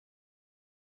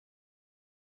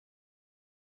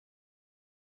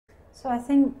So I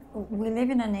think we live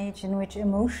in an age in which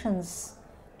emotions,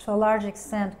 to a large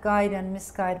extent, guide and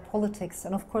misguide politics,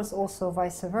 and of course also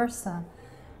vice versa.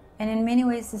 And in many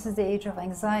ways, this is the age of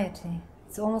anxiety.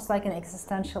 It's almost like an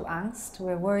existential angst.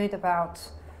 We're worried about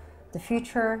the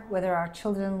future, whether our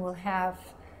children will have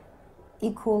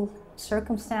equal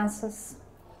circumstances,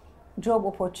 job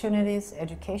opportunities,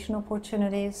 education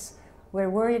opportunities. We're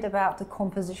worried about the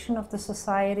composition of the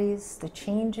societies, the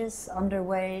changes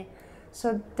underway.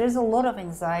 So there's a lot of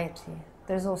anxiety.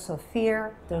 There's also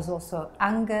fear, there's also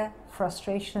anger,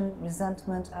 frustration,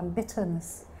 resentment, and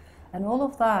bitterness. And all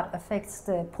of that affects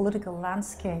the political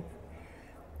landscape.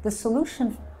 The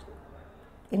solution,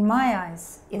 in my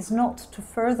eyes, is not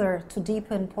to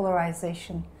deepen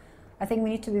polarization. I think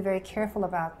we need to be very careful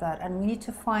about that, and we need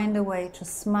to find a way to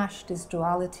smash these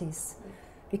dualities.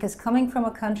 Because coming from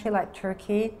a country like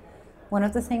Turkey, one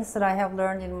of the things that I have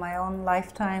learned in my own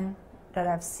lifetime that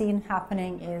I've seen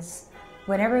happening is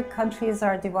whenever countries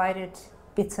are divided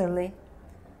bitterly,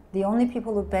 the only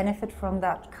people who benefit from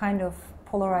that kind of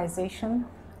polarization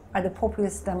are the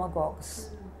populist demagogues.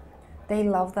 They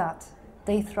love that.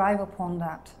 They thrive upon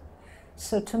that.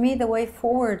 So to me, the way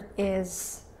forward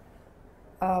is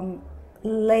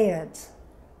layered.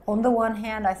 On the one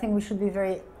hand, I think we should be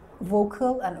very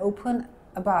vocal and open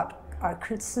about our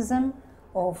criticism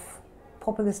of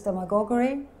populist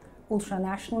demagoguery,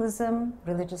 ultranationalism,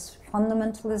 religious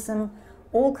fundamentalism,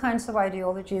 all kinds of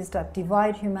ideologies that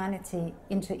divide humanity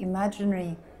into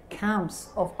imaginary camps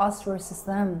of us versus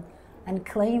them and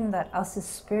claim that us is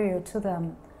superior to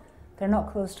them. They're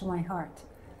not close to my heart.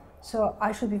 So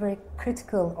I should be very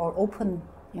critical or open,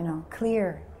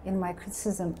 clear in my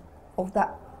criticism of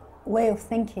that way of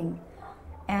thinking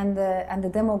and the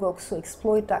demagogues who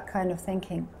exploit that kind of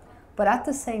thinking. But at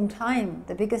the same time,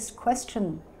 the biggest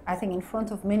question, I think, in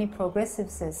front of many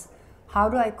progressives is, how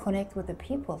do I connect with the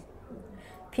people?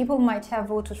 People might have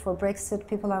voted for Brexit,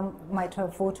 people might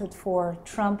have voted for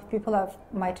Trump,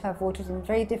 might have voted in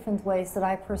very different ways that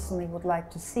I personally would like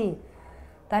to see.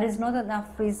 That is not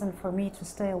enough reason for me to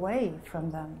stay away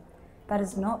from them. That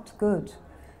is not good.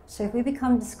 So if we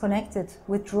become disconnected,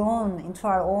 withdrawn into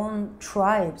our own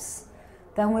tribes,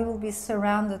 then we will be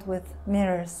surrounded with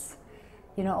mirrors,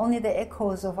 only the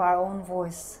echoes of our own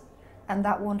voice, and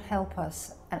that won't help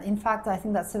us. And in fact, I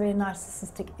think that's a very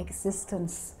narcissistic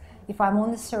existence. If I'm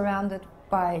only surrounded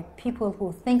by people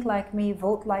who think like me,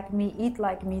 vote like me, eat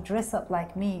like me, dress up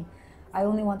like me, I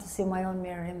only want to see my own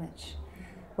mirror image.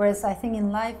 Whereas I think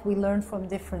in life we learn from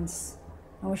difference,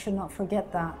 and we should not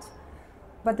forget that.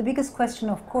 But the biggest question,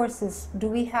 of course, is, do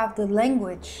we have the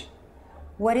language?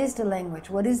 What is the language?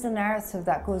 What is the narrative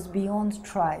that goes beyond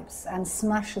tribes and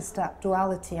smashes that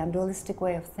duality and dualistic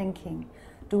way of thinking?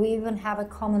 Do we even have a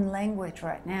common language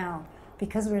right now?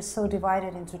 Because we're so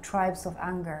divided into tribes of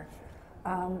anger.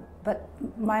 But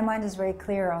my mind is very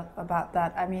clear about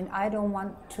that. I mean, I don't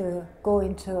want to go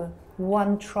into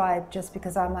one tribe just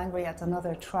because I'm angry at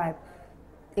another tribe.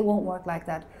 It won't work like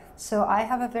that. So I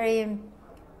have a very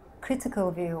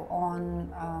critical view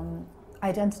on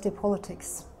identity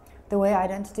politics, the way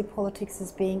identity politics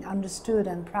is being understood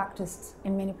and practiced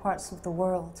in many parts of the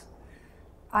world.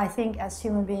 I think as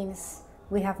human beings,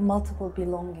 we have multiple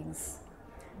belongings.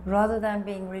 Rather than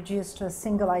being reduced to a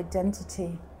single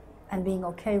identity and being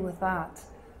okay with that,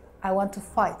 I want to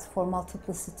fight for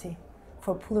multiplicity,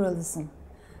 for pluralism.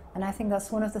 And I think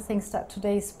that's one of the things that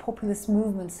today's populist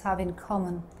movements have in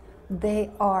common. They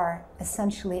are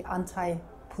essentially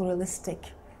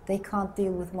anti-pluralistic. They can't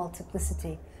deal with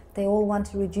multiplicity. They all want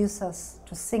to reduce us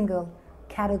to single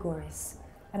categories.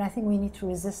 And I think we need to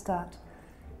resist that.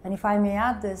 And if I may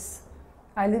add this,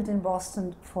 I lived in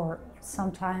Boston for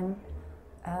some time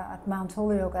at Mount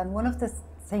Holyoke, and one of the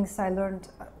things I learned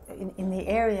in the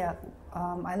area,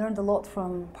 I learned a lot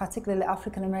from particularly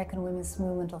African American women's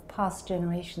movement of past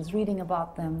generations, reading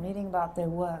about them, reading about their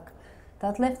work.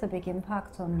 That left a big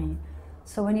impact on me.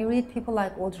 So when you read people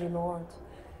like Audre Lorde,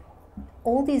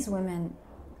 all these women,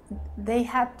 they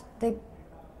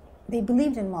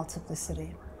believed in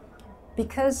multiplicity.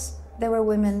 Because they were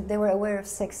women, they were aware of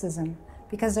sexism.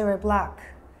 Because they were black,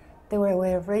 they were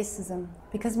aware of racism.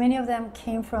 Because many of them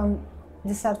came from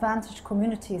disadvantaged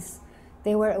communities,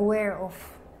 they were aware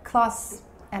of class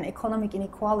and economic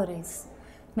inequalities.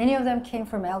 Many of them came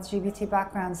from LGBT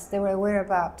backgrounds, they were aware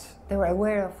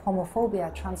of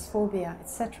homophobia, transphobia,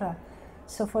 etc.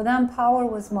 So for them, power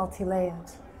was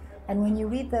multi-layered. And when you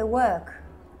read their work,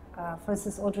 for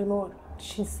instance, Audre Lorde,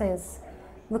 she says,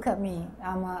 look at me,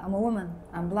 I'm a woman,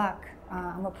 I'm black,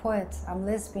 I'm a poet, I'm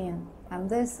lesbian, I'm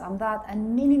this, I'm that,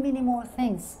 and many, many more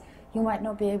things you might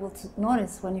not be able to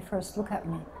notice when you first look at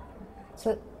me.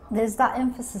 So there's that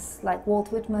emphasis, like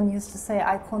Walt Whitman used to say,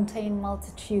 I contain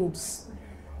multitudes.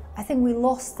 I think we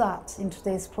lost that in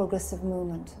today's progressive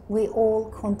movement. We all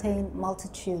contain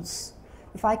multitudes.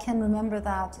 If I can remember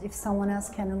that, if someone else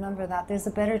can remember that, there's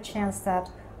a better chance that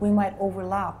we might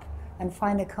overlap and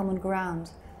find a common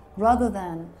ground, rather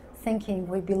than thinking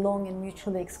we belong in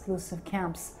mutually exclusive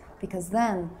camps, because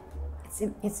then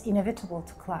it's inevitable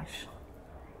to clash.